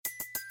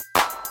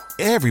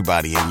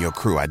Everybody in your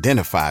crew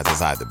identifies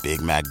as either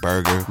Big Mac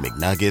Burger,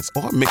 McNuggets,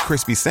 or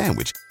McCrispy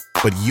Sandwich.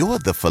 But you're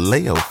the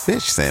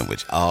Filet-O-Fish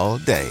Sandwich all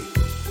day.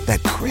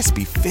 That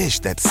crispy fish,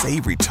 that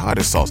savory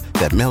tartar sauce,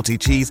 that melty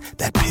cheese,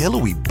 that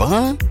pillowy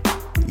bun.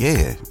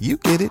 Yeah, you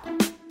get it.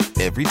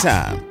 Every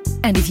time.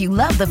 And if you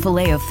love the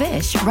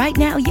Filet-O-Fish, right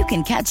now you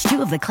can catch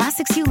two of the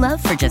classics you love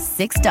for just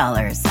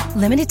 $6.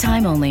 Limited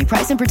time only.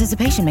 Price and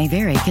participation may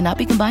vary. Cannot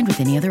be combined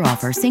with any other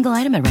offer. Single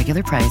item at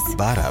regular price.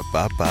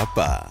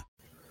 Ba-da-ba-ba-ba.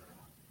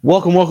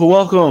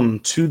 Welcome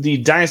to the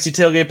Dynasty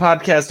Tailgate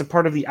podcast, a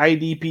part of the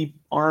IDP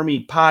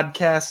Army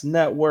Podcast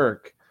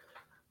Network.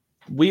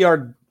 We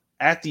are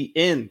at the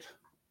end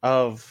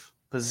of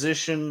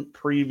position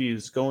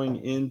previews going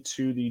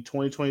into the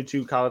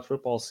 2022 college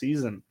football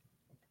season.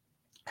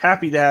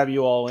 Happy to have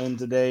you all in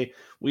today.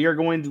 We are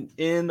going to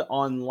end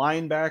on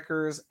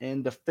linebackers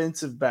and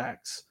defensive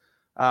backs.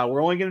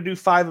 We're only going to do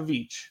 5 of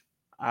each.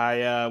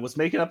 I was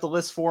making up the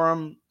list for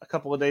them a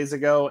couple of days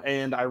ago,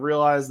 and I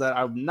realized that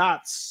I'm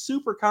not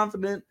super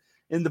confident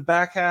in the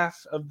back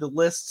half of the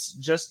lists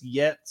just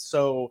yet.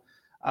 So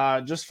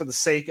just for the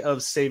sake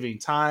of saving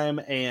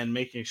time and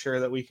making sure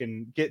that we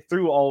can get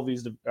through all of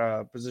these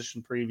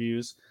position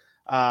previews,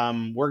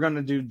 we're going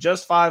to do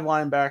just 5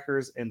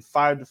 linebackers and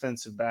 5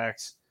 defensive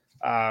backs.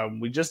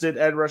 We just did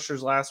edge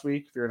rushers last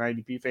week. If you're an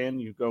IDP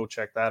fan, you go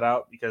check that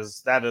out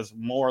because that is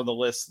more of the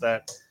list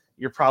that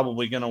you're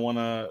probably going to want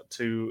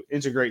to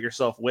integrate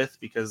yourself with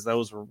because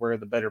those are where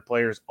the better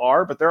players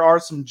are. But there are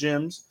some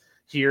gems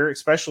here,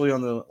 especially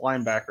on the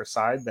linebacker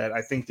side, that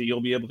I think that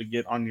you'll be able to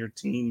get on your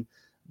team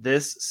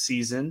this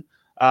season.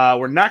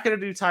 We're not going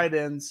to do tight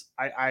ends.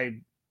 I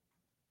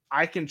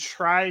can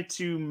try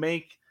to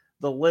make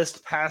the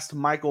list past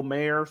Michael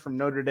Mayer from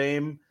Notre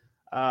Dame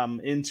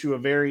into a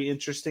very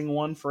interesting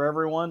one for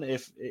everyone.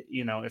 If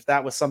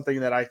that was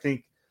something that I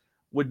think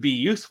would be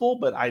useful,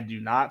 but I do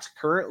not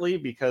currently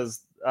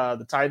because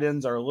the tight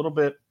ends are a little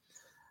bit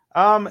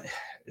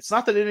it's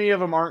not that any of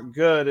them aren't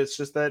good. It's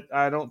just that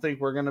I don't think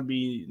they're not going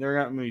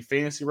to be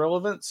fantasy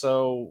relevant.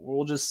 So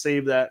we'll just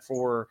save that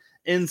for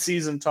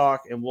in-season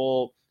talk, and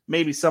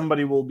maybe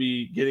somebody will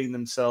be getting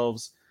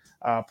themselves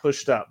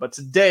pushed up. But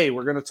today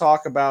we're going to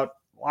talk about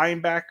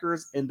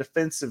linebackers and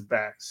defensive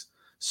backs.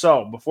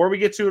 So before we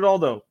get to it all,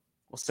 though,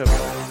 let's step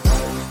back.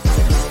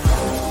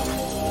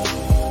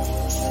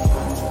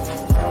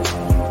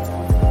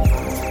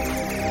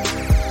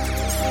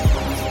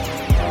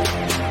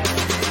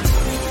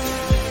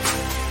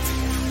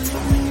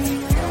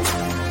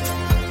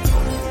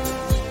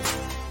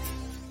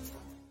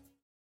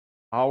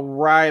 All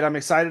right, I'm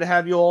excited to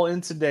have you all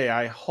in today.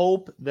 I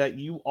hope that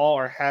you all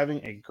are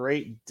having a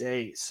great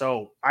day.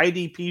 So,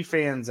 IDP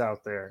fans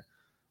out there,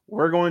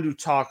 we're going to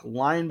talk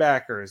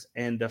linebackers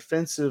and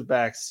defensive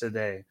backs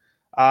today.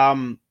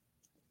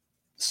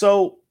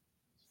 So,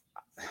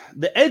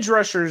 the edge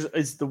rushers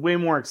is the way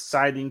more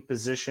exciting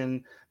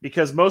position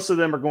because most of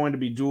them are going to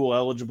be dual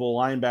eligible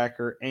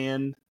linebacker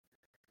and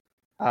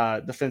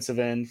defensive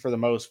end for the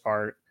most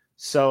part.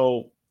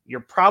 So, you're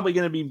probably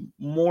going to be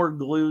more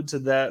glued to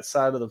that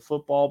side of the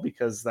football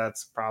because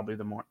that's probably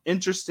the more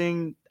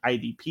interesting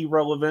IDP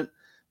relevant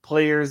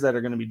players that are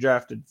going to be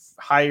drafted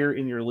higher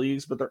in your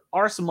leagues. But there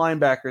are some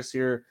linebackers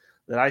here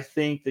that I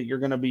think that you're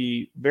going to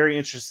be very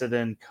interested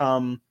in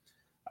come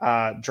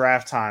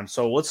draft time.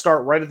 So let's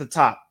start right at the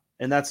top,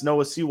 and that's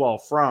Noah Sewell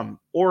from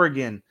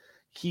Oregon.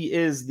 He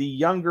is the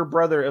younger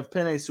brother of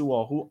Penei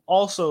Sewell, who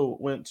also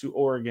went to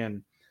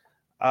Oregon.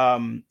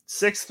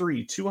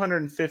 6'3",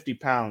 250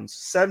 pounds,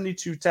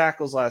 72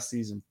 tackles last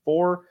season,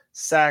 4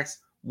 sacks,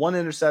 1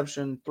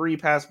 interception, 3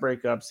 pass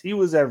breakups. He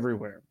was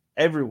everywhere.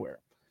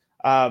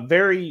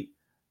 Very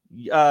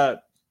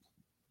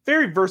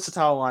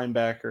versatile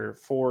linebacker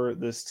for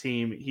this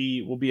team.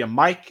 He will be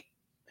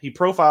he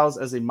profiles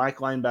as a Mike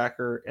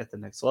linebacker at the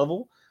next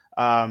level.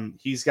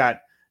 He's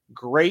got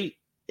great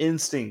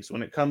instincts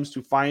when it comes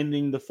to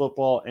finding the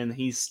football, and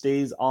he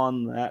stays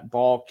on that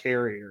ball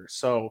carrier.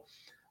 So,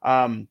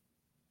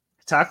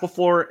 tackle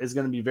floor is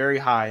going to be very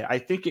high. I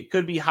think it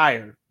could be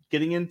higher.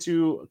 Getting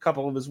into a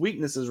couple of his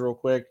weaknesses real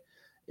quick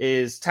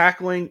is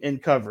tackling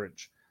and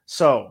coverage.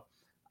 So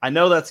I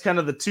know that's kind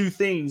of the two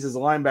things as a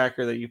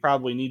linebacker that you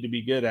probably need to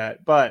be good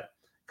at. But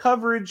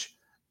coverage,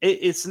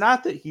 it's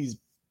not that he's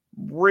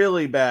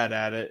really bad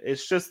at it.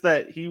 It's just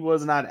that he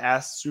was not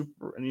asked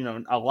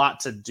a lot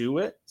to do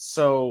it.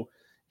 So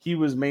he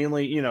was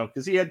mainly,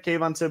 because he had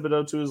Kayvon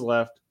Thibodeau to his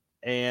left,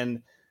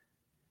 and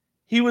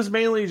he was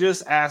mainly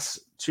just asked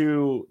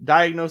to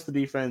diagnose the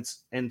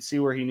defense and see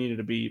where he needed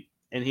to be.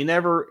 And he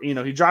never,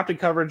 he dropped in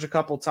coverage a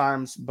couple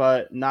times,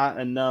 but not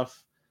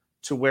enough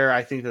to where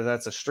I think that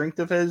that's a strength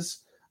of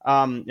his.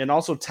 And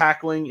also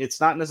tackling, it's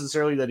not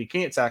necessarily that he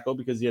can't tackle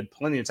because he had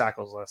plenty of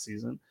tackles last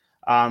season.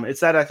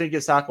 It's that I think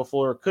his tackle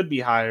floor could be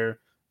higher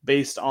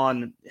based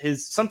on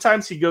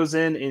sometimes he goes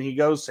in and he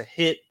goes to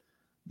hit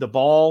the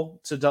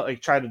ball to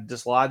try to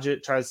dislodge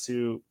it, tries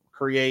to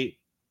create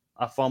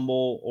a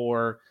fumble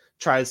or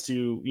tries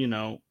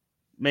to,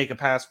 make a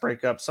pass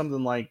breakup,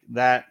 something like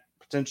that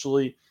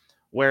potentially.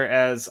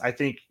 Whereas I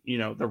think,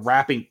 the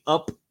wrapping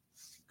up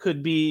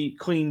could be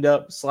cleaned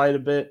up slight a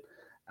bit.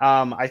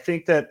 I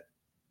think that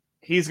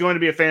he's going to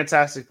be a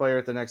fantastic player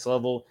at the next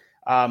level.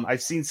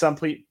 I've seen some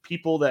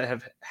people that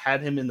have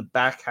had him in the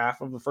back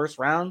half of the first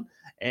round,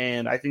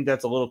 and I think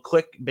that's a little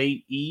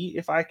clickbait-y,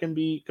 if I can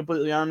be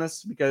completely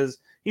honest, because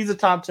he's a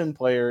top 10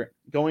 player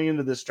going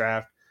into this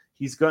draft.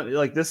 He's going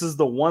this is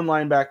the one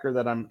linebacker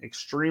that I'm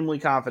extremely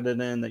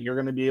confident in that you're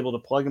going to be able to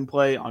plug and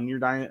play on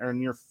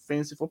your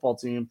fantasy football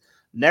team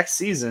next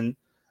season,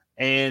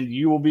 and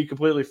you will be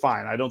completely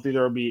fine. I don't think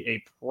there will be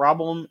a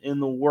problem in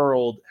the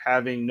world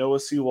having Noah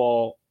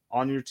Sewell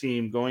on your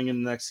team going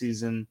into next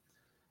season.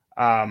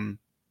 And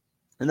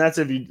that's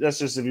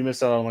just if you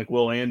miss out on like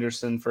Will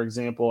Anderson, for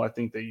example. I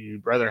think that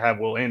you'd rather have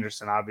Will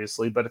Anderson,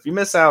 obviously, but if you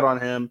miss out on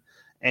him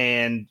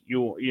and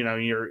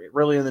you're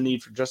really in the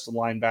need for just a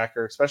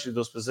linebacker, especially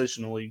those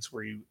positional leagues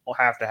where you will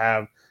have to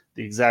have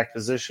the exact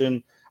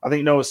position, I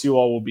think Noah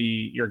Sewell will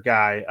be your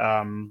guy.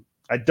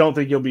 I don't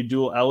think he'll be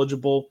dual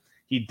eligible.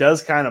 He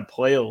does kind of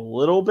play a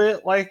little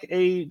bit like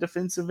a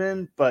defensive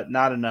end, but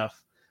not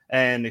enough,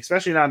 and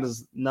especially not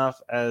as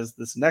enough as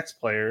this next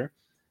player.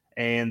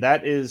 And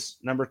that is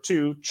number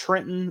 2,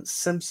 Trenton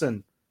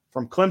Simpson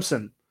from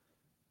Clemson.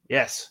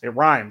 Yes, it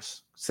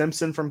rhymes.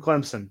 Simpson from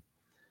Clemson.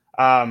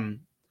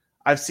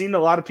 I've seen a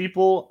lot of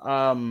people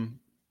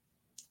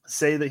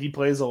say that he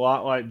plays a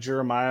lot like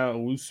Jeremiah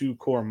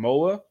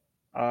Owusu-Koramoah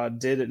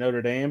did at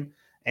Notre Dame.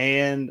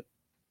 And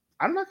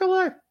I'm not going to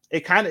lie,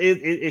 it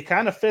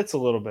kind of fits a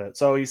little bit.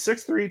 So he's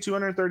 6'3",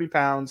 230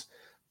 pounds,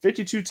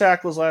 52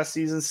 tackles last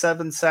season,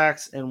 7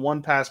 sacks, and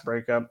 1 pass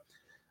breakup.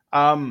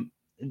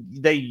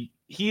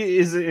 He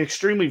is an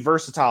extremely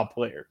versatile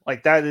player.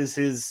 Like, that is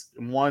his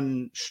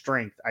one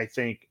strength, I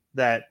think.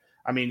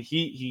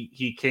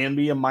 He can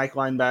be a Mike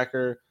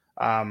linebacker,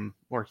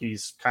 where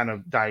he's kind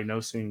of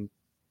diagnosing,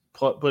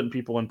 putting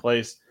people in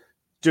place,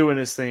 doing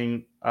his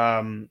thing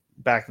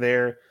back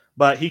there.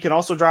 But he can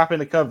also drop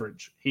into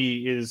coverage.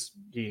 He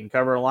can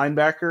cover a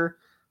linebacker,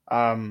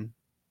 and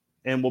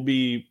will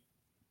be,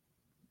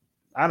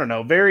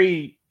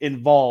 very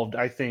involved,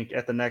 I think,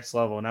 at the next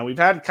level. Now, we've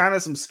had kind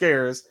of some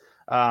scares.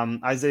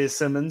 Isaiah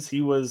Simmons,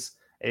 he was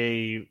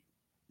a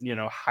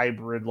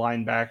hybrid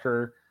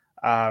linebacker,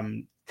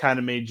 kind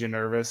of made you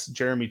nervous.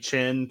 Jeremy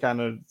Chin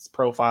kind of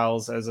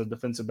profiles as a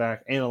defensive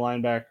back and a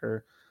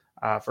linebacker,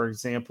 for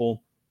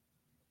example.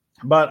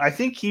 But I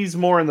think he's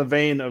more in the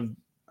vein of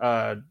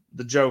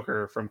the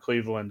Joker from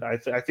Cleveland. I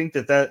think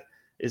that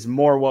is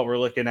more what we're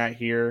looking at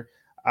here.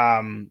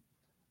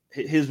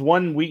 His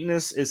one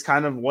weakness is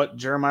kind of what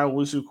Jeremiah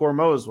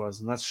Owusu-Koramoah's was,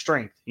 and that's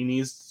strength. He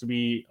needs to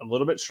be a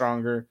little bit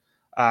stronger,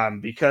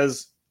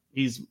 because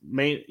he's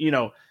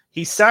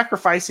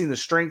sacrificing the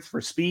strength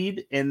for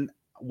speed. And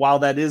while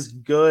that is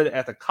good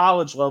at the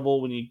college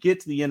level, when you get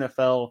to the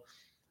NFL,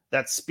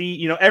 that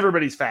speed,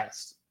 everybody's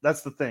fast.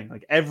 That's the thing.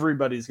 Like,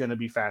 everybody's going to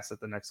be fast at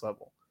the next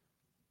level.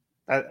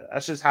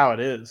 That's just how it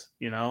is,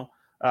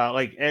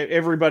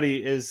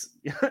 everybody's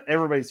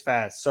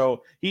fast.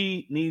 So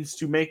he needs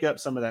to make up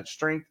some of that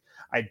strength.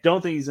 I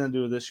don't think he's going to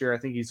do it this year. I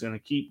think he's going to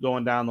keep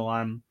going down the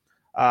line.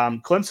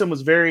 Clemson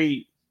was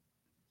very,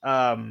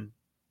 like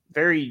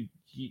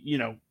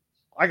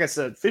I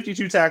said,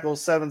 52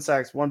 tackles, 7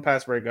 sacks, 1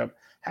 pass breakup.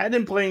 Had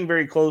him playing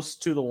very close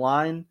to the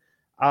line,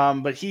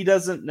 but he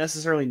doesn't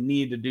necessarily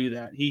need to do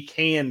that. He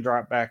can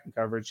drop back in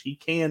coverage. He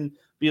can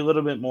be a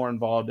little bit more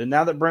involved. And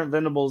now that Brent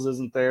Venables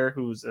isn't there,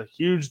 who's a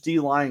huge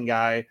D-line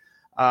guy,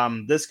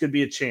 this could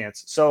be a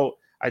chance. So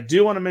I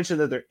do want to mention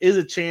that there is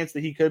a chance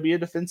that he could be a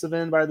defensive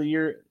end by the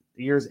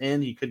year's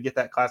end. He could get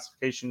that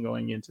classification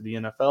going into the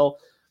NFL.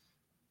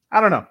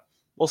 I don't know.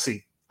 We'll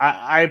see.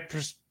 I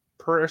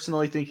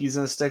personally think he's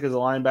going to stick as a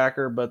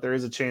linebacker, but there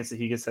is a chance that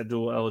he gets that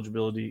dual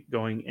eligibility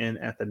going in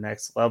at the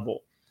next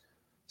level.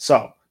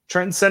 So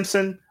Trenton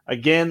Simpson,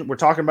 again, we're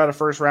talking about a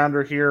first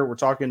rounder here. We're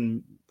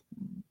talking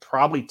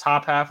probably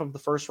top half of the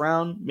first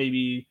round,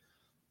 maybe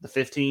the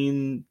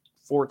 15,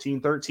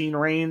 14, 13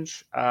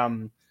 range.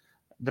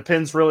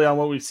 Depends really on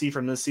what we see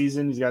from this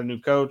season. He's got a new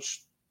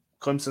coach.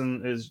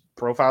 Clemson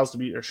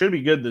should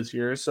be good this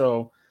year.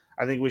 So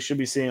I think we should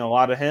be seeing a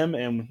lot of him,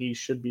 and he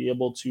should be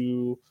able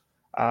to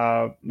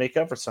make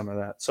up for some of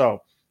that.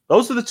 So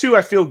those are the two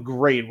I feel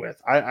great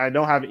with. I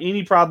don't have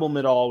any problem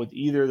at all with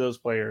either of those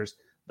players.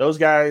 Those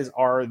guys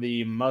are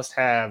the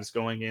must-haves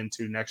going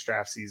into next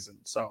draft season.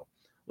 So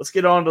let's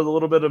get on to the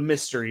little bit of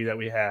mystery that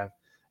we have.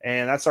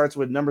 And that starts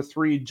with number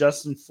 3,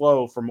 Justin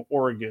Flo from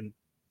Oregon.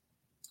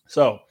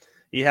 So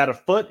he had a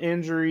foot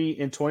injury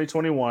in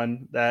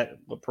 2021 that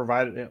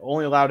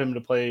only allowed him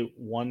to play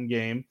 1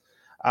 game.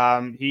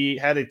 He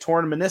had a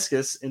torn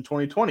meniscus in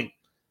 2020,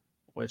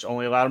 which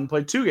only allowed him to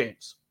play 2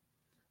 games.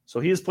 So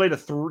he has played a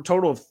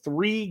total of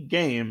 3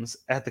 games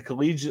at the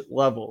collegiate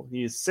level.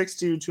 He is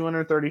 6'2",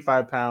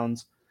 235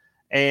 pounds.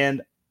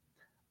 And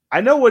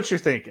I know what you're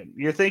thinking.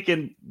 You're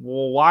thinking,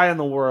 well, why in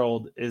the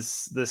world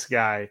is this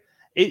guy?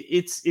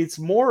 It's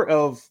more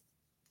of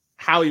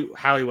how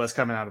he was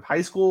coming out of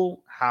high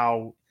school,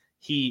 how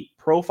he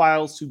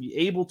profiles to be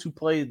able to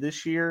play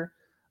this year.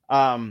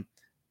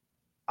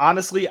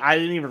 honestly, I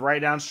didn't even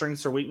write down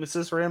strengths or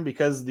weaknesses for him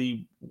because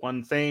the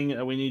one thing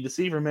that we need to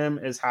see from him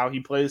is how he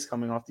plays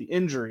coming off the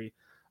injury.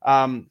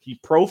 He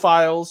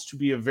profiles to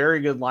be a very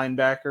good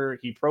linebacker.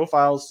 He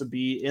profiles to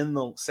be in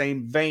the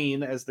same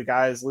vein as the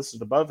guys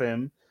listed above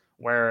him,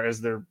 whereas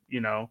they're,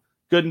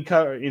 good and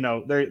cover,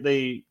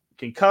 they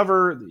can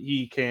cover.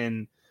 He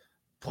can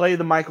play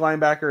the Mike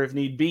linebacker if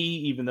need be,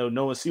 even though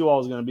Noah Sewell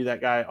is going to be that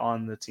guy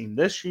on the team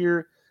this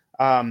year.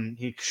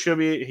 He should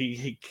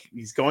be,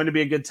 he's going to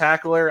be a good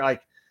tackler.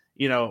 Like,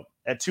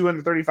 at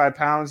 235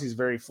 pounds, he's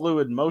very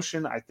fluid in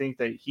motion. I think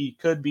that he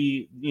could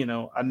be,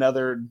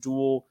 another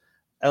dual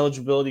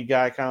eligibility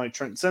guy, kind of like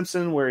Trent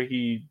Simpson, where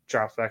he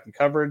drops back in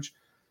coverage.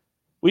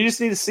 We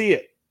just need to see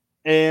it.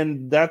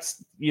 And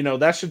that's,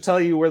 that should tell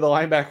you where the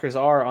linebackers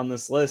are on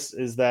this list,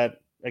 is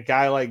that a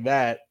guy like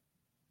that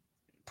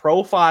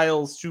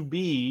profiles to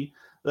be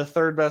the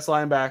third best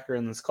linebacker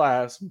in this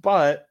class,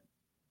 but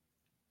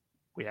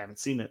we haven't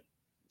seen it.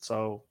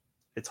 So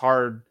it's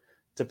hard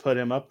to put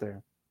him up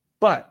there.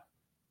 But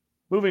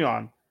moving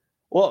on.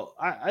 Well,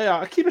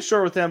 I keep it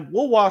short with him.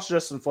 We'll watch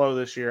Justin Flo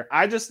this year.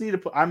 I just need to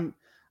put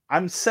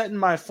I'm setting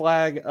my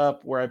flag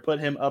up where I put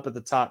him up at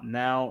the top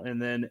now,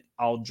 and then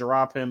I'll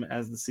drop him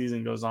as the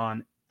season goes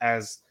on,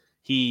 as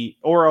he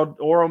or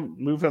I'll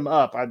move him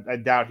up. I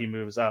doubt he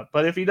moves up,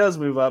 but if he does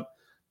move up,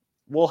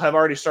 we'll have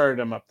already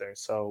started him up there.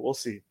 So we'll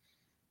see.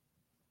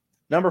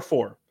 Number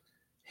 4,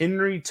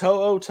 Henry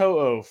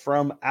To'o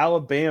from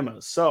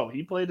Alabama. So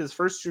he played his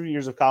first 2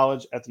 years of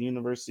college at the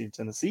University of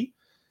Tennessee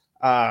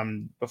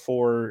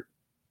before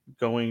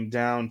going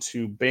down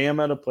to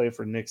Bama to play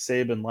for Nick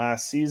Saban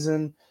last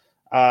season.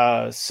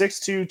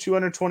 6'2",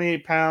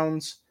 228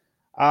 pounds.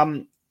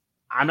 I'm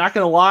not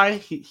going to lie.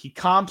 He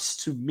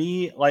comps to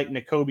me like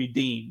Nakobe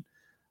Dean.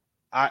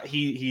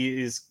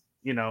 He is,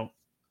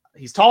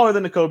 he's taller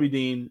than Nakobe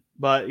Dean,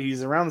 but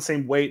he's around the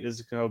same weight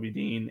as Nakobe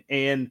Dean.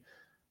 And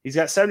he's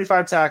got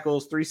 75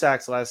 tackles, 3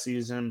 sacks last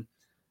season.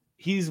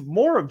 He's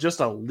more of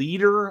just a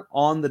leader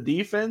on the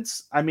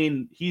defense. I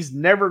mean, he's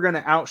never going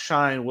to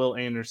outshine Will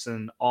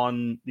Anderson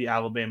on the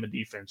Alabama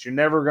defense. You're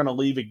never going to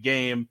leave a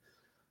game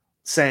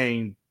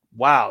saying,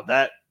 wow,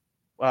 that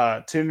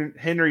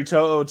Henry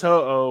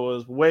To'o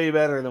was way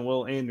better than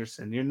Will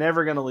Anderson. You're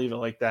never going to leave it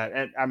like that.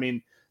 And I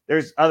mean,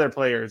 there's other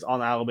players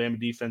on the Alabama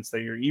defense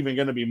that you're even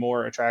going to be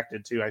more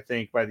attracted to, I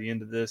think, by the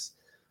end of this.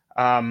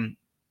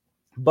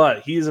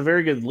 But he's a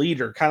very good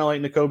leader, kind of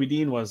like Nakobe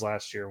Dean was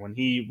last year when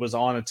he was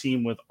on a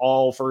team with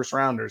all first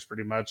rounders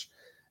pretty much,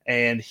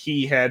 and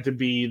he had to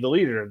be the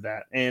leader of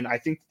that. And I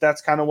think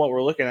that's kind of what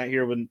we're looking at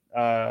here with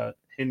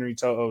Henry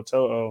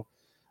To'o.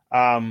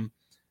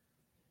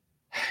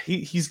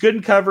 He's good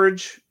in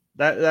coverage.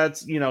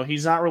 That's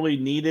he's not really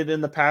needed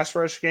in the pass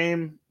rush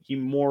game. He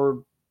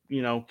more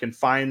can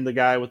find the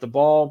guy with the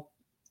ball,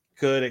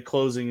 good at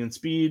closing and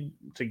speed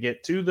to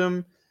get to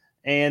them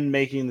and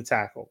making the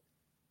tackle.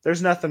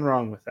 There's nothing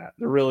wrong with that.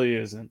 There really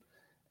isn't.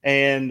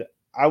 And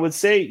I would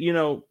say,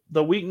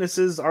 the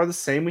weaknesses are the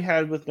same we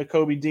had with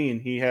Nakobe Dean.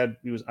 He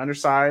was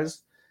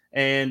undersized,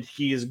 and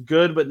he is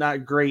good but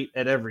not great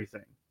at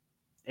everything.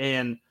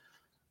 And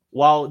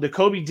while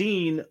Nakobe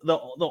Dean,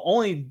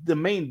 the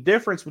main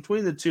difference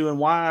between the two and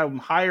why I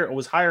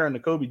was higher on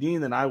Nakobe Dean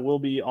than I will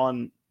be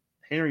on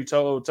Henry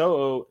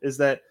To'o is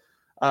that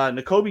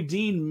Nakobe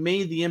Dean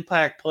made the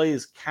impact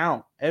plays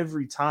count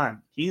every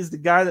time. He's the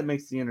guy that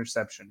makes the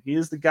interception. He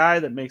is the guy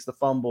that makes the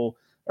fumble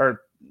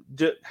or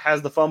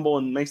has the fumble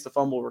and makes the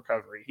fumble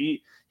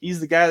recovery. He's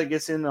the guy that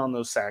gets in on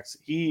those sacks.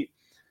 He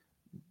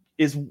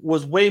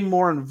was way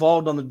more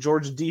involved on the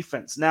Georgia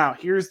defense. Now,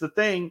 here's the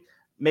thing.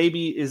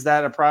 Maybe is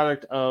that a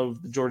product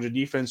of the Georgia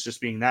defense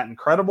just being that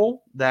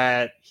incredible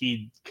that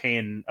he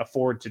can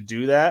afford to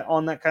do that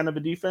on that kind of a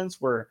defense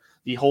where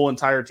the whole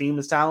entire team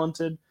is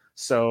talented?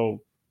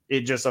 So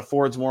it just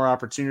affords more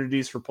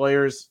opportunities for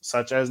players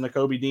such as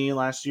Nakobe Dean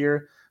last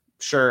year.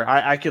 Sure,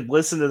 I could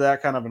listen to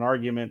that kind of an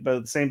argument, but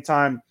at the same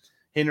time,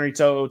 Henry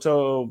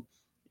To'o,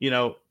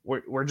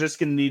 we're just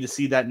going to need to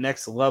see that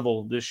next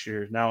level this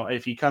year. Now,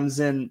 if he comes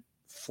in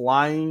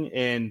flying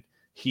and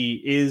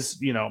he is,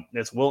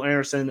 it's Will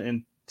Anderson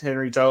and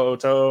Henry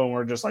To'o, and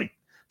we're just like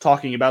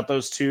talking about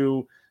those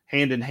two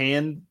hand in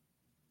hand,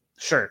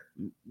 sure,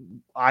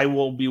 I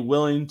will be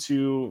willing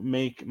to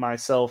make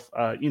myself,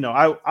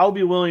 I'll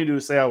be willing to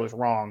say I was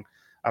wrong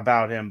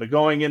about him. But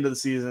going into the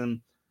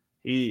season,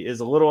 he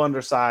is a little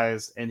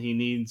undersized, and he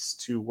needs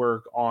to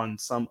work on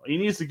he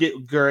needs to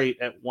get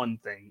great at one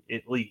thing,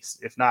 at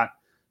least, if not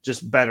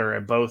just better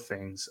at both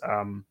things.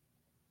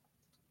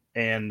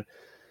 And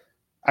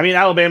I mean,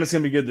 Alabama's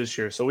going to be good this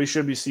year, so we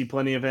should see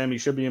plenty of him. He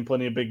should be in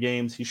plenty of big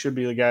games. He should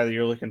be the guy that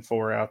you're looking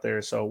for out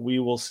there. So we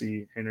will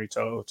see Henry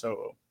To'o.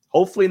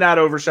 Hopefully not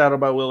overshadowed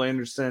by Will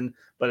Anderson,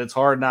 but it's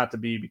hard not to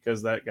be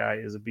because that guy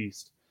is a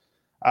beast.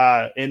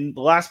 And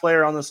the last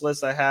player on this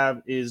list I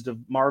have is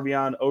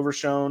Marvion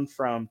Overshown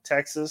from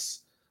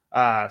Texas.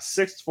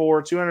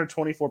 6'4",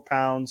 224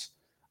 pounds,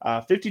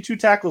 52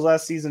 tackles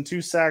last season,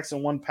 2 sacks,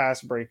 and 1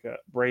 pass break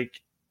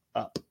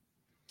up.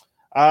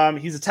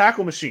 He's a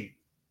tackle machine.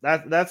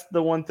 That's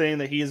the one thing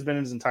that he has been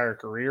his entire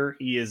career.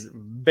 He is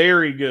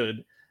very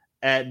good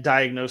at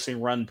diagnosing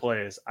run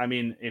plays. I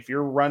mean, if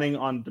you're running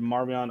on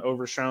DeMarvion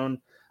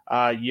Overshown,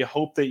 you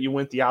hope that you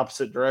went the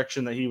opposite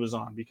direction that he was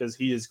on, because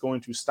he is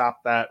going to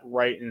stop that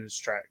right in his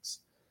tracks.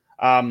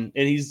 And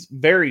he's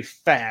very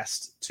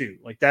fast too.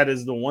 Like, that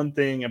is the one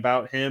thing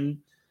about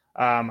him.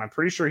 I'm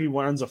pretty sure he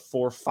runs a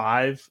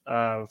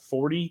 4.5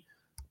 40.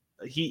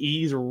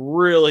 He's a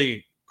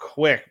really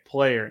quick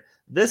player.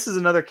 This is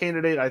another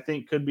candidate I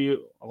think could be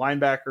a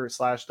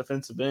linebacker /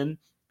 defensive end.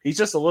 He's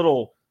just a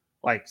little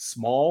like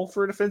small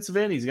for a defensive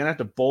end. He's going to have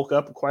to bulk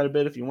up quite a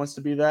bit if he wants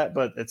to be that.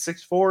 But at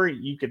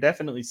 6'4", you could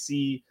definitely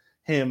see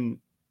him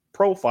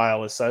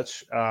profile as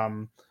such.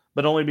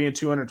 But only being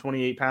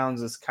 228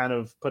 pounds is kind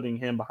of putting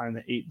him behind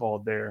the 8 ball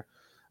there.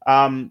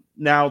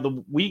 Now,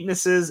 the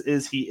weaknesses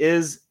is he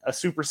is a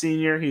super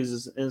senior.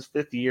 He's in his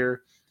 5th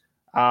year.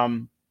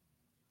 And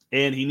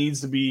he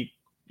needs to be,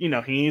 he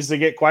needs to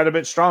get quite a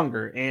bit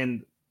stronger.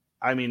 And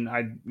I mean,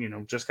 I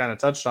just kind of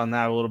touched on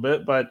that a little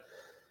bit, but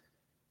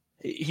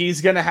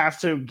he's going to have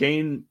to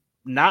gain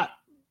not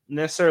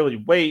necessarily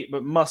weight,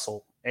 but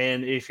muscle.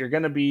 And if you're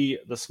going to be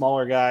the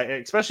smaller guy,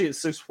 especially at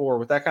 6'4",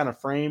 with that kind of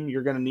frame,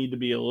 you're going to need to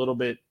be a little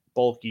bit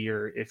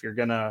bulkier if you're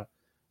going to,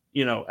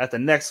 at the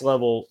next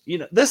level.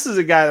 This is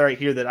a guy right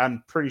here that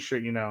I'm pretty sure,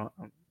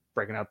 I'm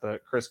breaking out the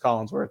Chris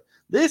Collinsworth.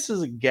 This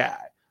is a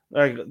guy.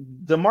 Like,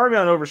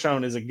 DeMarvion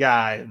Overshown is a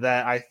guy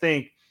that I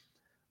think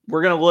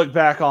we're going to look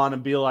back on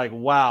and be like,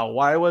 wow,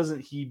 why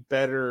wasn't he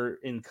better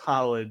in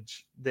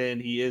college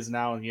than he is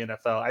now in the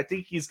NFL? I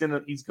think he's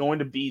going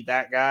to be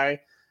that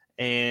guy,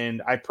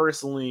 and I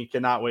personally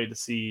cannot wait to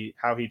see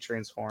how he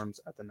transforms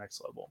at the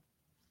next level.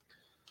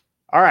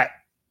 All right.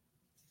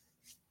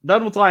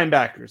 Done with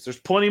linebackers. There's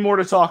plenty more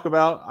to talk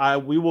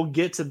about. We will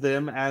get to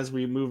them as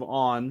we move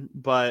on,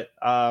 but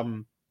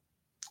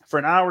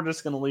for now, we're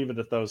just going to leave it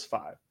at those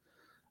 5.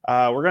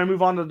 We're going to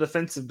move on to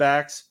defensive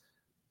backs.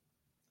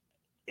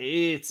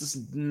 It's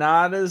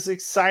not as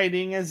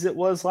exciting as it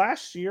was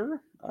last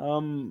year.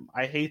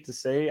 I hate to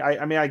say.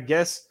 I mean, I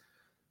guess,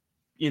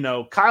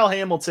 Kyle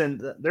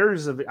Hamilton,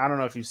 I don't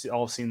know if you've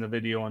all seen the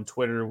video on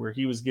Twitter where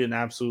he was getting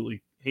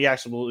absolutely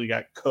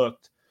got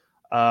cooked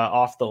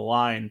off the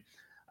line.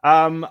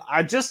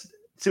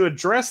 To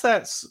address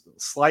that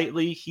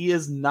slightly, he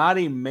is not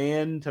a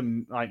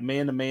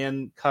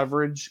man-to-man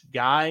coverage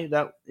guy.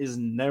 That was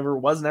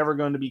never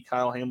going to be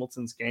Kyle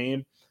Hamilton's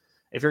game.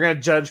 If you're going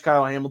to judge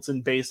Kyle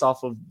Hamilton based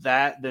off of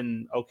that,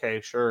 then okay,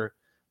 sure.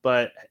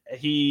 But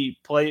he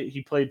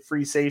played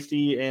free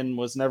safety and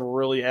was never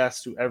really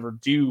asked to ever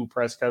do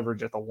press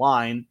coverage at the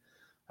line.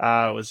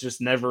 It was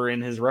just never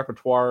in his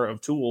repertoire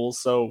of tools.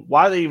 So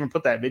why they even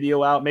put that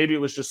video out? Maybe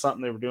it was just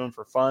something they were doing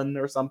for fun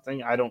or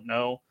something. I don't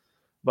know.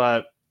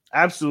 But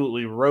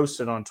absolutely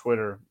roasted on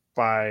Twitter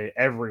by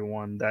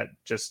everyone that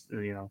just,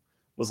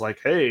 was like,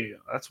 hey,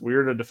 that's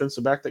weird, a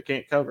defensive back that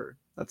can't cover.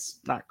 That's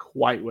not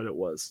quite what it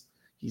was.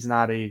 He's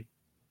not a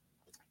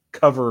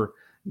cover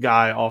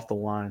guy off the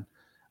line.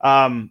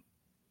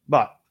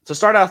 But to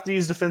start off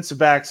these defensive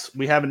backs,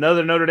 we have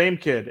another Notre Dame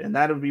kid, and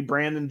that would be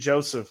Brandon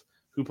Joseph,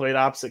 who played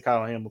opposite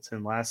Kyle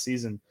Hamilton last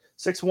season.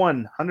 6'1",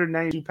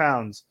 192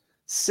 pounds,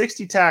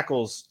 60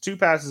 tackles, 2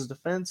 passes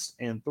defense,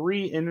 and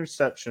 3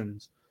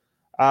 interceptions.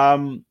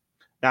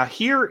 Now,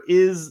 here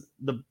is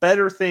the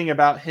better thing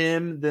about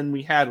him than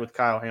we had with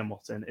Kyle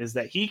Hamilton, is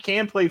that he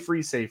can play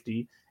free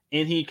safety,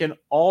 and he can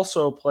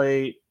also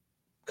play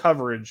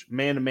coverage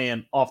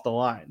man-to-man off the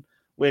line,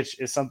 which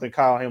is something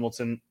Kyle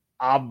Hamilton,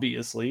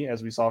 obviously,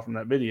 as we saw from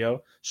that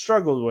video,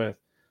 struggled with.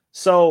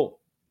 So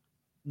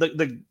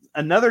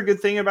another good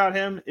thing about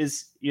him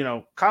is,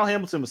 Kyle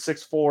Hamilton was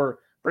 6'4",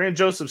 Brandon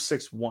Joseph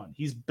 6'1".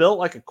 He's built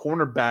like a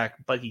cornerback,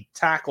 but he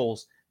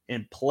tackles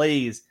and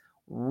plays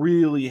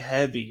really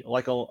heavy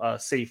like a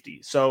safety.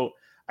 So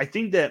I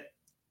think that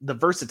the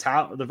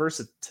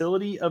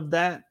versatility of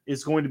that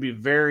is going to be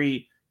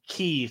very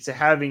key to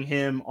having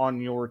him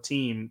on your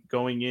team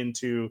going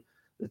into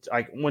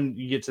when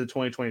you get to the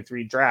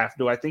 2023 draft.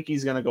 Do I think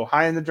he's going to go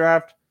high in the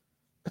draft?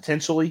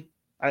 Potentially.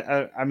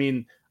 I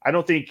mean, I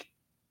don't think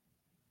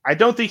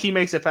he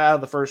makes it out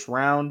of the first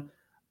round.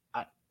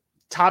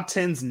 Top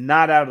 10's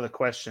not out of the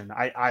question.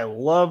 I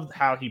love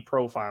how he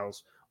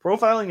profiles.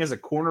 Profiling as a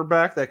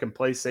cornerback that can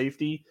play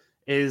safety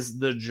is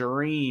the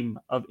dream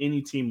of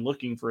any team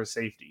looking for a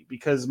safety,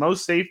 because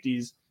most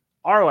safeties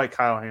are like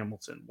Kyle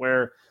Hamilton,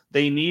 where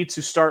they need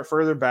to start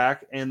further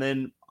back and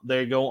then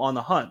they go on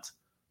the hunt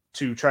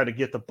to try to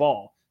get the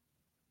ball.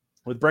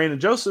 With Brandon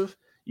Joseph,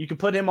 you can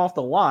put him off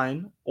the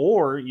line,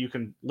 or you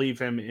can leave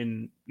him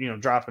in,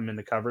 drop him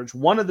into coverage.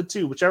 One of the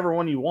two, whichever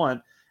one you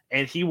want,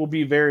 and he will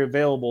be very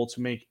available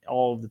to make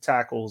all of the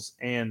tackles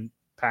and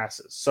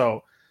passes.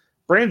 So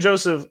Brandon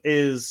Joseph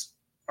is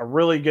a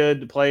really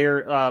good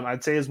player.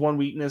 I'd say his one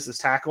weakness is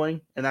tackling,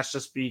 and that's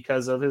just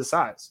because of his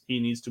size. He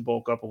needs to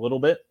bulk up a little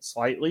bit,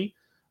 slightly.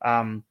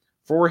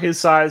 For his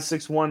size,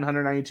 6'1",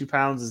 192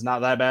 pounds is not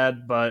that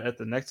bad, but at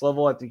the next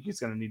level, I think he's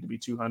going to need to be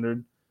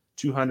 200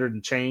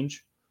 and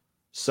change.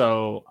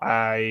 So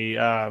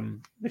I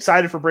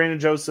excited for Brandon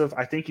Joseph.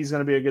 I think he's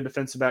going to be a good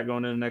defensive back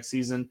going into next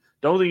season.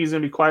 Don't think he's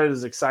going to be quite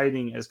as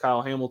exciting as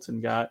Kyle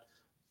Hamilton got,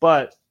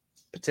 but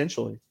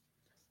potentially.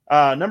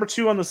 Number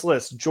 2 on this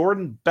list,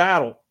 Jordan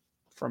Battle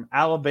from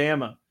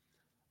Alabama.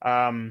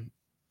 6'1",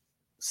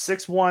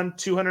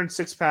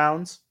 206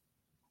 pounds.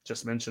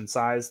 Just mentioned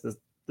size.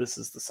 This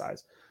is the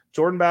size.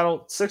 Jordan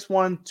Battle,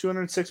 6'1",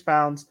 206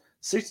 pounds,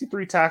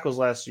 63 tackles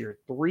last year,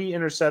 3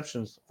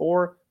 interceptions,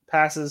 4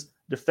 passes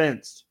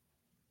defensed.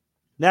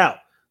 Now,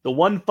 the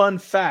one fun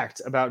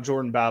fact about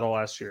Jordan Battle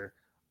last year,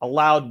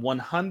 allowed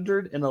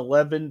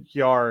 111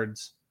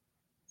 yards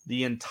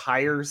the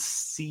entire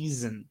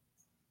season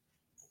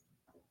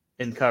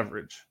in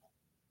coverage.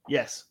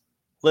 Yes,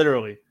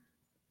 literally.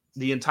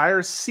 The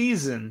entire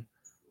season,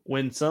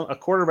 when a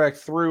quarterback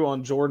threw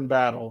on Jordan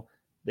Battle,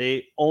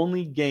 they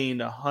only gained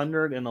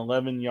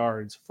 111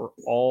 yards for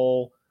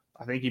all,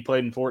 I think he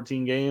played in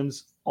 14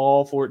 games,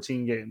 all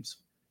 14 games.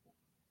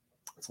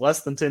 It's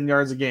less than 10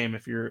 yards a game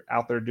if you're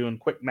out there doing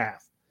quick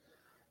math.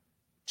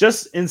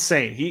 Just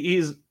insane.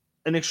 He's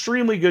an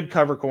extremely good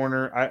cover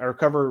corner or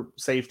cover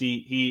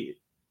safety.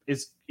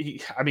 The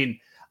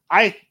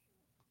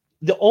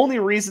only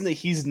reason that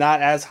he's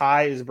not as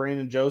high as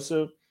Brandon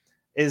Joseph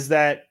is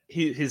that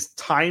his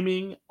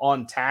timing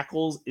on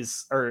tackles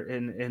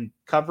in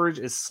coverage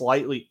is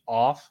slightly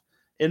off,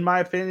 in my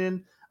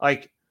opinion.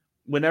 Like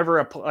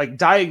whenever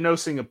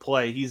diagnosing a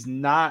play,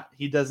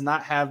 he does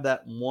not have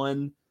that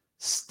one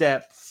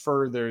step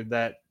further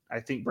that I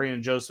think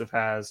Brandon Joseph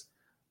has,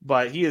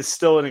 but he is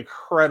still an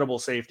incredible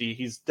safety.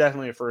 He's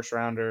definitely a first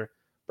rounder.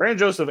 Brandon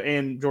Joseph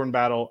and Jordan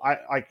Battle,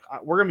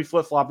 we're going to be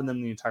flip-flopping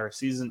them the entire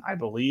season, I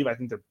believe. I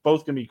think they're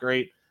both going to be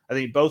great. I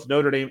think both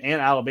Notre Dame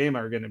and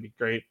Alabama are going to be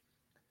great.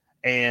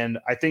 And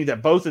I think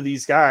that both of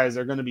these guys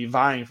are going to be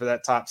vying for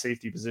that top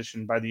safety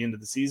position by the end of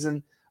the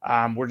season.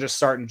 We're just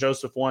starting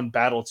Joseph 1,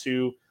 Battle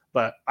 2,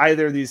 but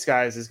either of these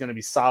guys is going to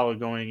be solid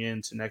going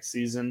into next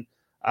season.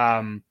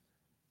 These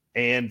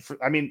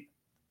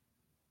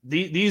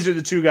are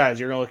the 2 guys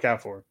you're going to look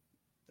out for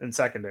in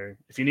secondary.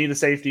 If you need a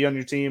safety on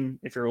your team,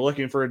 if you're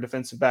looking for a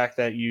defensive back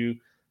that you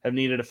have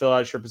needed to fill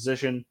out your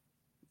position,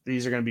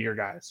 these are going to be your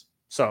guys.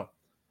 So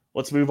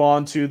let's move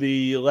on to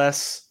the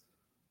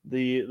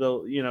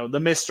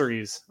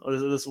mysteries.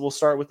 We'll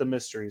start with the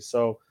mysteries.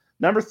 So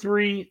number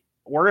 3,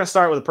 we're going to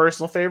start with a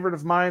personal favorite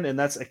of mine, and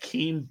that's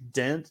Akeem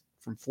Dent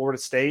from Florida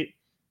State.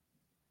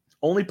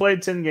 Only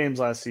played 10 games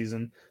last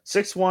season.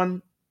 6'1",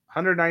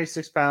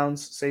 196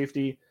 pounds,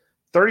 safety,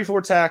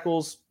 34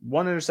 tackles,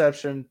 1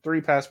 interception,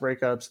 3 pass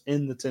breakups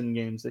in the 10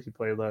 games that he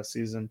played last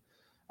season.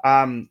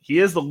 He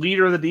is the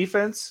leader of the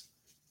defense.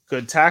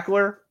 Good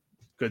tackler,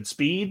 good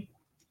speed.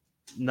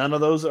 None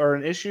of those are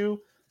an issue.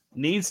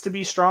 Needs to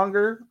be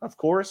stronger, of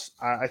course.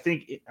 I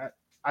think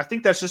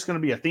that's just going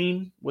to be a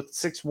theme with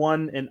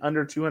 6'1" and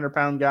under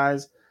 200-pound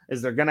guys,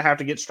 is they're going to have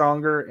to get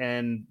stronger,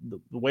 and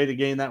the way to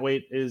gain that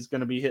weight is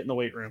going to be hitting the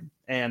weight room.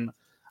 And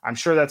I'm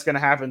sure that's going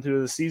to happen through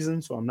the season,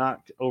 so I'm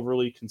not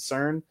overly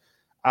concerned.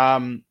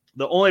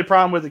 The only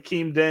problem with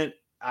Akeem Dent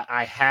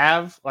I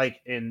have,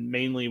 and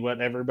mainly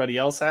what everybody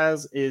else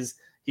has, is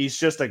he's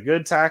just a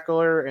good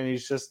tackler, and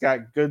he's just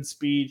got good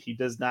speed. He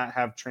does not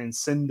have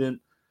transcendent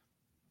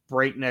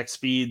breakneck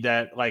speed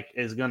that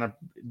is going to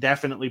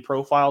definitely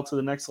profile to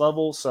the next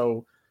level.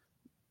 So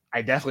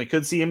I definitely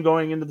could see him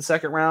going into the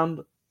second round.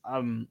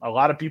 A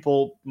lot of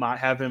people might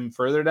have him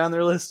further down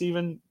their list.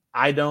 Even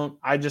I don't.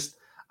 I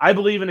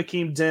believe in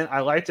Akeem Dent.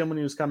 I liked him when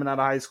he was coming out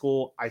of high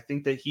school. I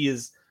think that he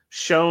has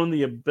shown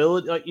the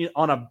ability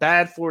on a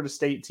bad Florida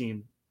State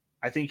team.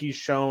 I think he's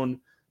shown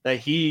that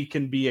he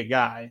can be a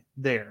guy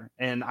there,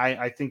 and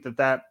I think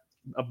that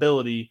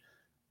ability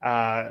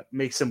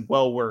makes him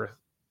well worth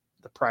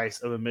the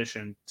price of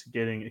admission to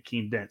getting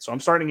Akeem Dent. So I'm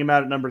starting him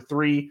out at number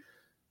 3.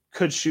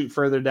 Could shoot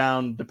further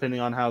down depending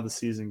on how the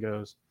season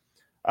goes.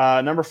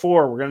 Number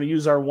 4, we're going to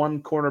use our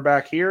one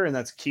cornerback here, and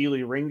that's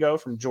Keely Ringo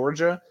from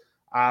Georgia.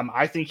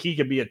 I think he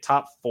could be a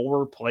top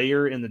 4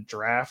 player in the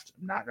draft.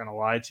 I'm not going to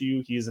lie to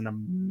you. He's an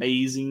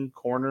amazing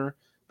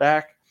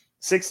cornerback.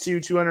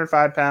 6'2",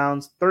 205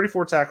 pounds,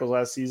 34 tackles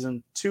last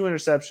season, 2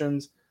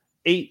 interceptions,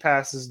 8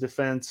 passes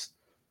defense.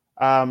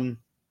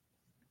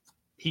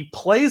 He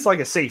plays like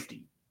a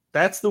safety.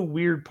 That's the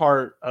weird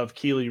part of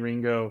Keely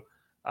Ringo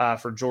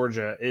for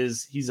Georgia,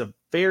 is he's a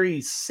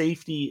very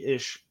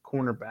safety-ish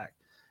cornerback.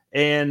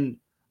 And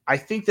I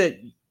think that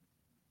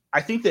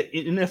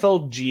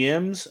NFL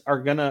GMs are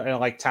going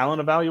to,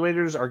 talent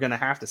evaluators are going to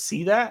have to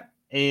see that,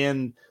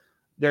 and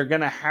they're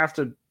going to have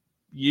to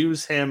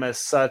use him as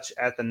such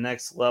at the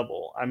next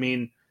level. I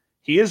mean,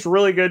 he is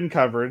really good in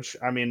coverage.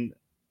 I mean,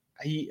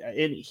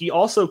 he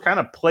also kind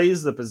of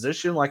plays the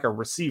position like a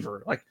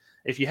receiver. Like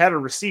if you had a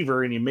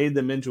receiver and you made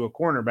them into a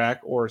cornerback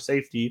or a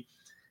safety,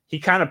 he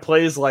kind of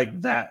plays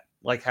like that,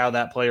 like how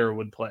that player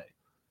would play.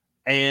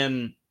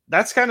 And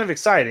that's kind of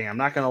exciting. I'm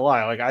not going to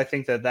lie. I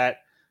think that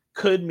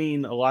could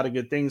mean a lot of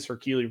good things for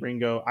Keely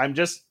Ringo.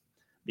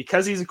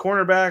 Because he's a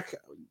cornerback,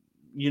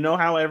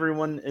 how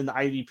everyone in the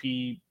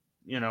IDP,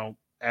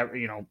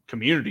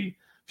 community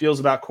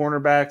feels about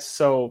cornerbacks.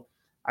 So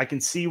I can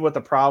see what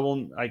the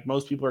problem, like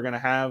most people are going to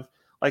have.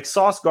 Like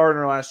Sauce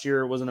Gardner last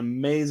year was an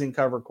amazing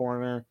cover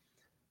corner.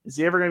 Is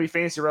he ever going to be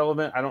fantasy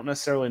relevant? I don't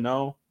necessarily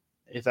know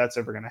if that's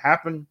ever going to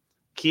happen.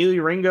 Keely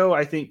Ringo,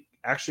 I think,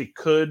 actually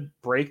could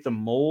break the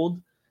mold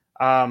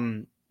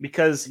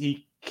because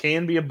he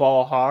can be a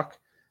ball hawk.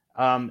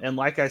 And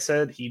like I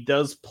said, he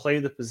does play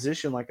the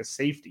position like a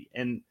safety.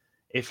 And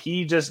if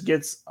he just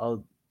gets,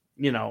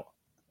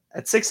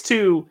 at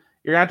 6'2",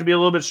 you're going to have to be a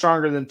little bit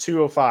stronger than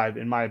 205,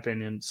 in my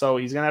opinion. So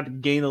he's going to have to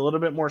gain a little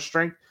bit more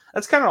strength.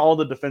 That's kind of all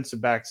the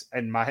defensive backs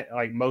and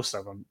most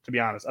of them, to be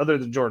honest, other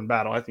than Jordan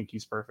Battle. I think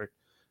he's perfect.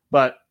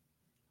 But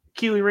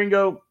Keely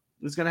Ringo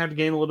is going to have to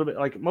gain a little bit.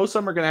 Like most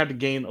of them are going to have to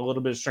gain a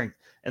little bit of strength.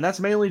 And that's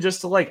mainly just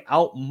to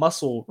out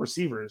muscle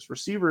receivers.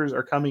 Receivers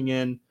are coming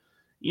in,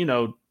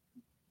 6'3",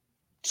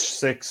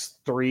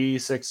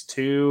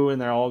 6'2",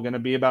 and they're all going to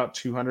be about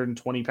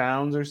 220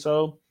 pounds or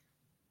so.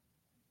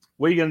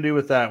 What are you going to do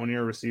with that when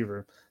you're a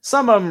receiver?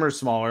 Some of them are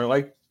smaller,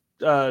 like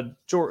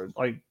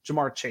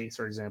Jamar Chase,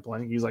 for example. I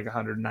think he's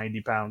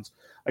 190 pounds.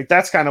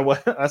 That's kind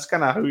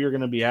of who you're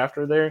going to be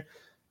after there.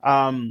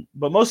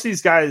 But most of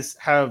these guys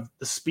have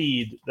the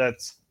speed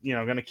that's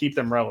going to keep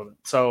them relevant.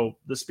 So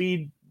the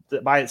speed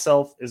that by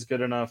itself is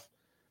good enough.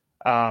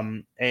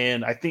 And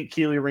I think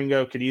Keely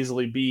Ringo could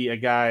easily be a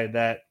guy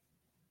that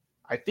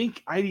I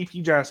think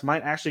IDP drafts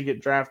might actually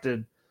get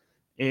drafted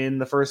in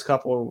the first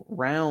couple of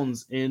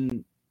rounds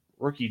in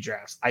rookie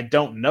drafts. I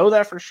don't know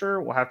that for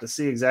sure. We'll have to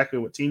see exactly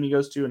what team he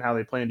goes to and how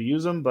they plan to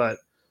use him, but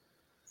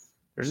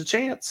there's a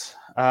chance.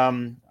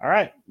 All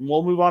right,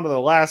 we'll move on to the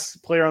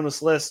last player on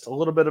this list. A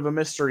little bit of a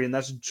mystery, and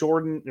that's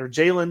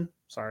Jalen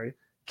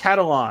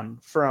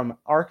Catalon from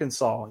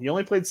Arkansas. He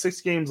only played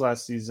 6 games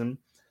last season.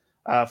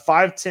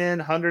 5'10",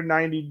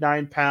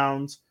 199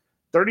 pounds,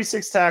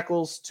 36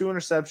 tackles, 2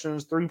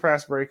 interceptions, 3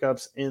 pass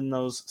breakups in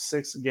those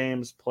 6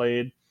 games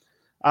played.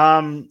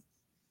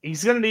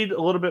 He's going to need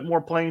a little bit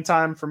more playing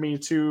time for me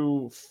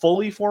to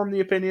fully form the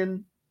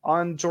opinion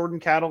on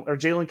Jalen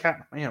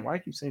Catalon. Man, why do I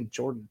keep saying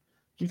Jordan? I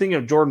keep thinking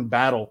of Jordan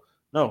Battle.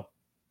 No,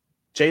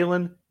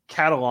 Jalen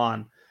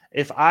Catalon.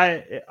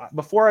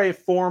 Before I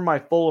form my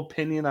full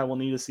opinion, I will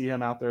need to see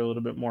him out there a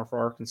little bit more for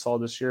Arkansas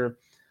this year.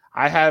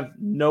 I have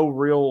no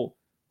real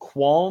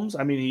qualms.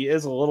 I mean, he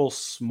is a little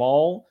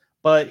small,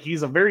 but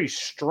he's a very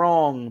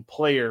strong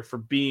player for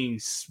being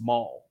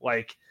small.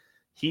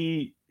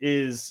 He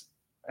is,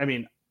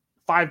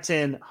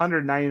 5'10",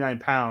 199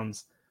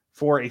 pounds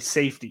for a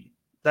safety.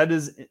 That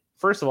is,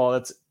 first of all,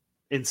 that's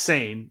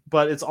insane,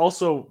 but it's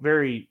also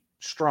very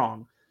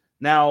strong.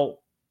 Now,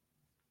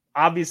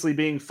 obviously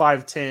being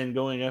 5'10",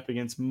 going up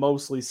against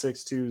mostly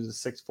 6'2" to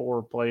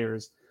 6'4"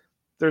 players,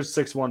 there's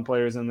 6'1"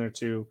 players in there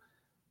too.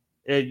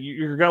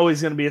 You're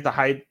always going to be at the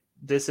height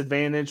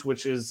disadvantage,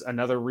 which is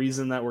another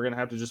reason that we're going to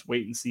have to just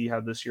wait and see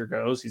how this year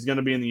goes. He's going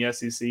to be in the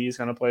SEC. He's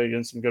going to play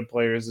against some good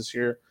players this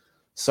year.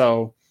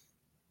 So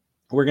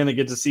we're going to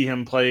get to see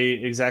him play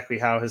exactly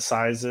how his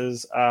size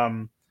is.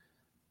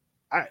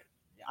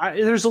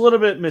 There's a little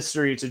bit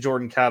mystery to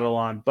Jordan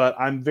Catalon, but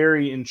I'm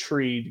very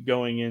intrigued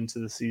going into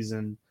the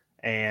season,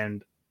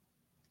 and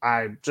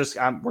we're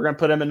going to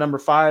put him at number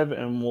 5,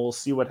 and we'll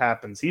see what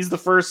happens. He's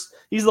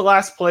the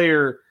last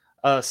player,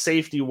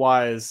 safety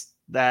wise,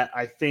 that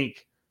I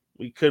think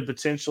we could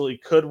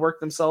work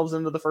themselves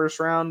into the first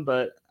round,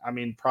 but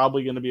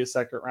probably going to be a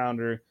second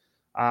rounder.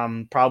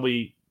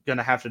 Probably going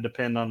to have to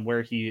depend on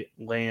where he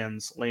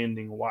lands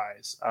landing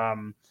wise.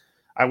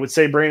 I would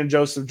say Brandon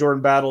Joseph,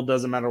 Jordan Battle,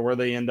 doesn't matter where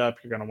they end up.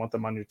 You're going to want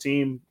them on your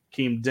team.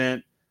 Keem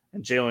Dent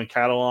and Jalen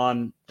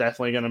Catalon,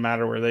 definitely going to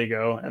matter where they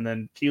go. And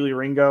then Keely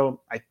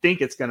Ringo, I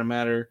think it's going to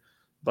matter,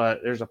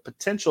 but there's a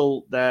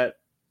potential that,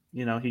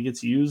 he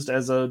gets used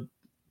as a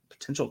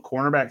potential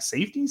cornerback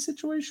safety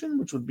situation,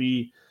 which would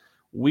be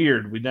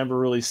weird. We never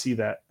really see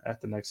that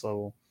at the next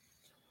level.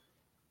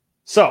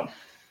 So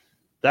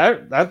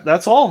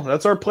that's all.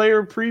 That's our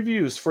player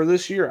previews for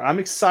this year. I'm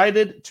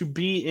excited to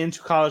be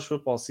into college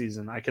football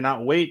season. I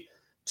cannot wait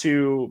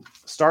to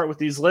start with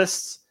these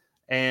lists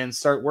and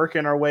start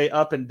working our way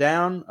up and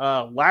down.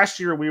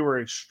 Last year, we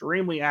were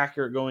extremely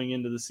accurate going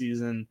into the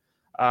season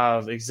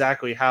of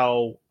exactly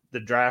how the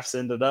drafts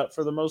ended up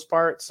for the most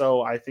part.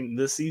 So I think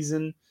this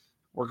season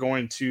we're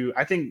going to,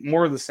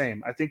 more of the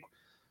same. I think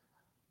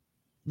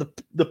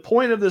the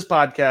point of this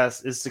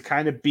podcast is to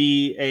kind of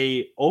be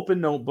a open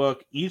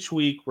notebook. Each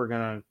week, we're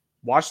going to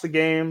watch the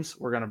games.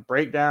 We're going to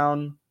break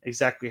down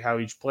exactly how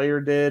each player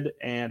did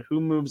and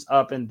who moves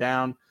up and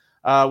down.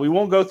 We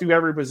won't go through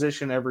every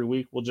position every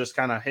week. We'll just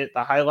kind of hit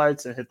the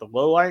highlights and hit the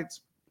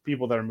lowlights,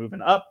 people that are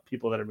moving up,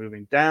 people that are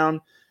moving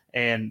down,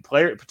 and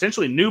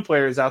potentially new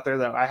players out there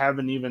that I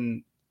haven't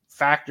even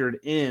factored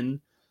in.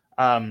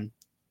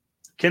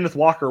 Kenneth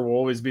Walker will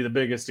always be the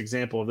biggest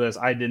example of this.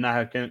 I did not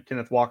have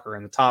Kenneth Walker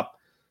in the top.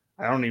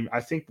 I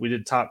think we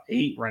did top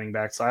 8 running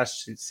backs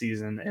last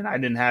season, and I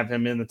didn't have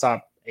him in the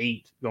top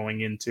 8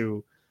 going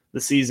into the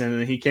season,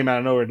 and he came out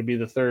of nowhere to be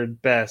the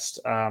 3rd best.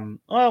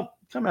 Come out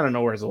of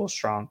nowhere is a little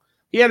strong.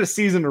 He had a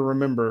season to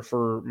remember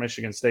for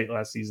Michigan State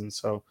last season,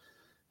 so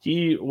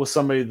he was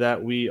somebody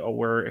that we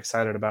were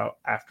excited about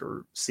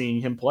after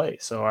seeing him play.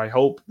 So I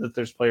hope that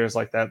there's players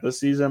like that this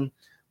season.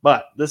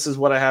 But this is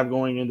what I have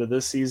going into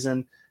this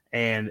season,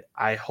 and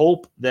I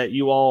hope that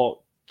you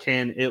all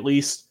can at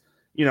least,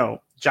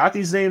 jot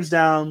these names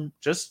down.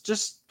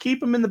 Just keep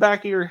them in the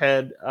back of your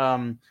head.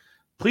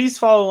 Please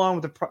follow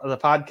along with the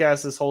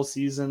podcast this whole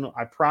season.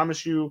 I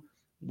promise you,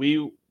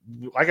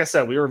 like I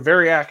said, we were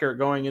very accurate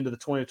going into the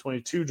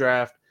 2022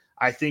 draft.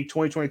 I think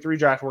 2023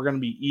 draft, we're going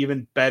to be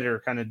even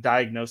better kind of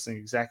diagnosing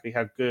exactly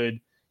how good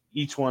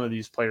each one of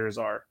these players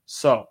are.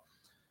 So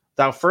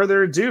without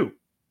further ado,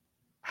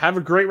 have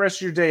a great rest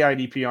of your day,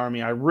 IDP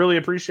Army. I really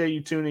appreciate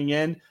you tuning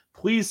in.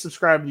 Please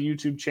subscribe to the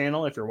YouTube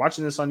channel if you're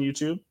watching this on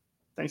YouTube.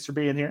 Thanks for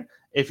being here.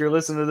 If you're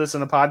listening to this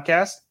in a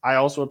podcast, I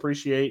also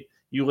appreciate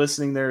you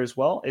listening there as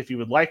well. If you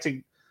would like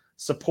to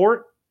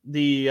support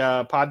the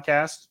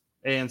podcast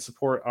and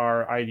support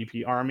our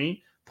IDP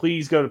Army,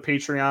 please go to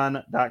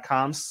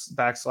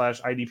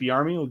patreon.com/IDP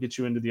Army. We'll get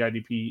you into the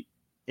IDP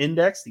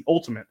Index, the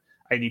ultimate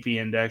IDP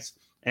Index,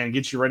 and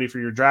get you ready for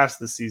your drafts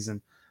this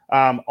season.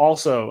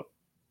 Also,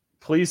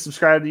 please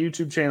subscribe to the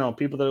YouTube channel,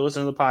 people that are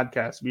listening to the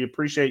podcast. We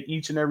appreciate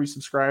each and every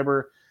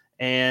subscriber,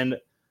 and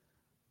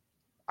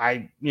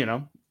I,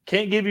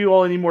 can't give you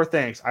all any more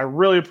thanks. I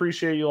really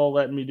appreciate you all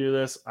letting me do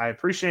this. I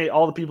appreciate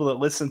all the people that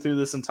listen through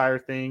this entire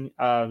thing.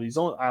 I love these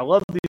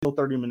little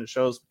 30-minute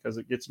shows because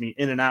it gets me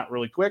in and out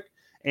really quick,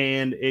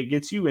 and it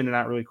gets you in and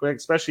out really quick,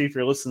 especially if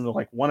you're listening to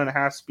like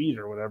 1.5 speed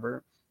or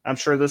whatever. I'm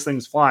sure this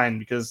thing's flying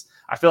because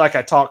I feel like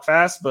I talk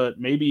fast, but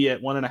maybe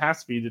at 1.5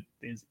 speed it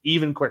is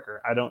even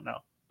quicker. I don't know.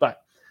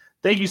 But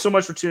thank you so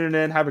much for tuning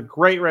in. Have a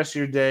great rest of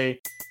your day.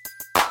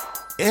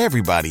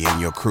 Everybody in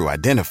your crew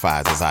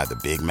identifies as either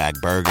Big Mac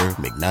Burger,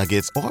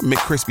 McNuggets, or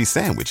McCrispy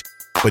Sandwich.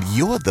 But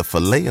you're the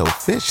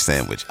Filet-O-Fish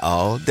Sandwich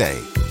all day.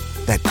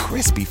 That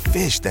crispy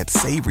fish, that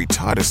savory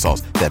tartar sauce,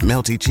 that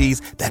melty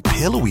cheese, that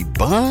pillowy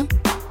bun.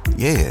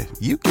 Yeah,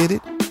 you get it.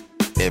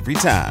 Every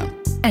time.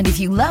 And if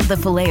you love the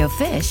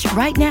Filet-O-Fish,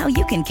 right now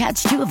you can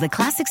catch 2 of the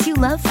classics you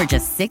love for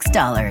just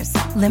 $6.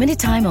 Limited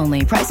time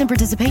only. Price and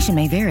participation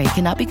may vary.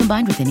 Cannot be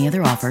combined with any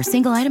other offer.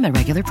 Single item at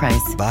regular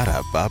price.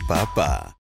 Ba-da-ba-ba-ba.